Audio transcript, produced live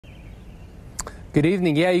Good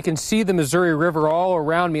evening. Yeah, you can see the Missouri River all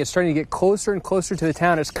around me. It's starting to get closer and closer to the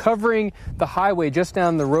town. It's covering the highway just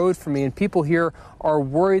down the road from me, and people here are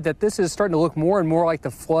worried that this is starting to look more and more like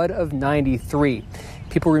the flood of '93.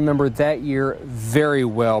 People remember that year very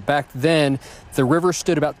well. Back then, the river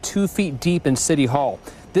stood about 2 feet deep in City Hall.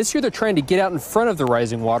 This year, they're trying to get out in front of the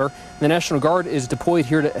rising water. The National Guard is deployed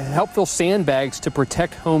here to help fill sandbags to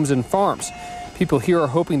protect homes and farms. People here are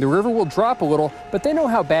hoping the river will drop a little, but they know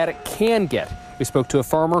how bad it can get. We spoke to a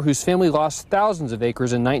farmer whose family lost thousands of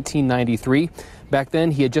acres in 1993. Back then,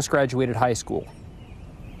 he had just graduated high school.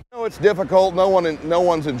 It's difficult. No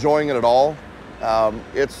one's enjoying it at all.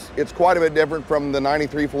 It's quite a bit different from the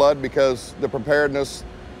 '93 flood because the preparedness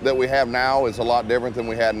that we have now is a lot different than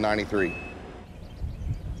we had in '93.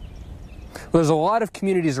 Well, there's a lot of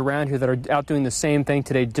communities around here that are out doing the same thing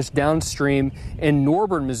today. Just downstream in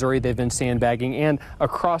Norburn, Missouri, they've been sandbagging, and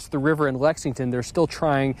across the river in Lexington, they're still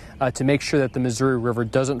trying to make sure that the Missouri River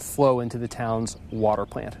doesn't flow into the town's water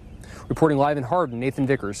plant. Reporting live in Hardin, Nathan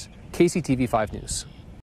Vickers, KCTV 5 News.